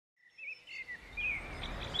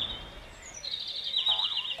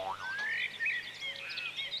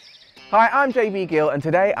Hi, I'm JB Gill and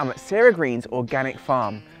today I'm at Sarah Green's organic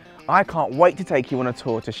farm. I can't wait to take you on a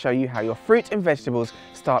tour to show you how your fruit and vegetables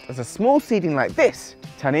start as a small seedling like this,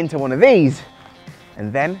 turn into one of these,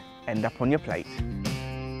 and then end up on your plate.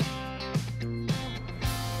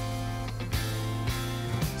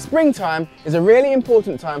 Springtime is a really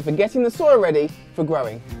important time for getting the soil ready for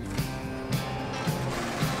growing.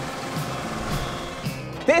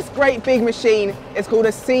 This great big machine is called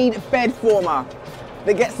a seed bed former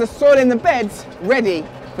that gets the soil in the beds ready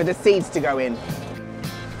for the seeds to go in.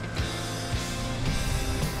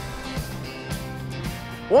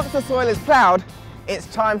 Once the soil is ploughed, it's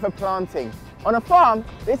time for planting. On a farm,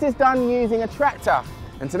 this is done using a tractor,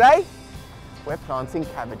 and today we're planting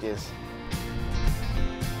cabbages.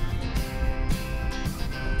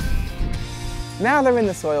 Now they're in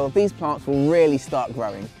the soil, these plants will really start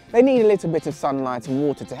growing. They need a little bit of sunlight and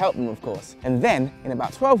water to help them, of course. And then, in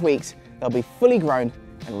about 12 weeks, they'll be fully grown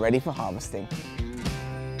and ready for harvesting.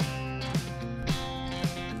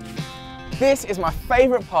 This is my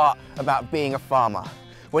favourite part about being a farmer,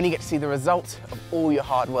 when you get to see the results of all your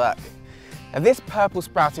hard work. Now this purple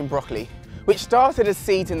sprouting broccoli, which started as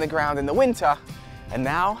seeds in the ground in the winter, are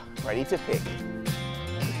now ready to pick.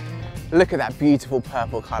 Look at that beautiful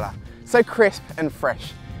purple colour. So crisp and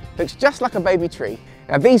fresh, looks just like a baby tree.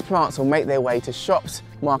 Now these plants will make their way to shops,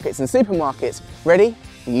 markets and supermarkets, ready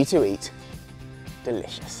for you to eat.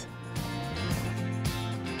 Delicious.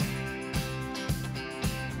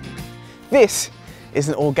 This is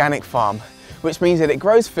an organic farm, which means that it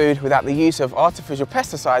grows food without the use of artificial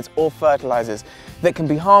pesticides or fertilisers that can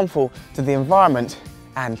be harmful to the environment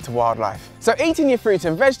and to wildlife. So eating your fruits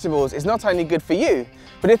and vegetables is not only good for you,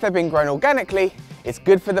 but if they've been grown organically, it's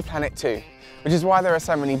good for the planet too, which is why there are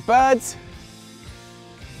so many birds,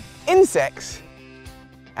 insects,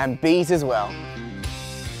 and bees as well.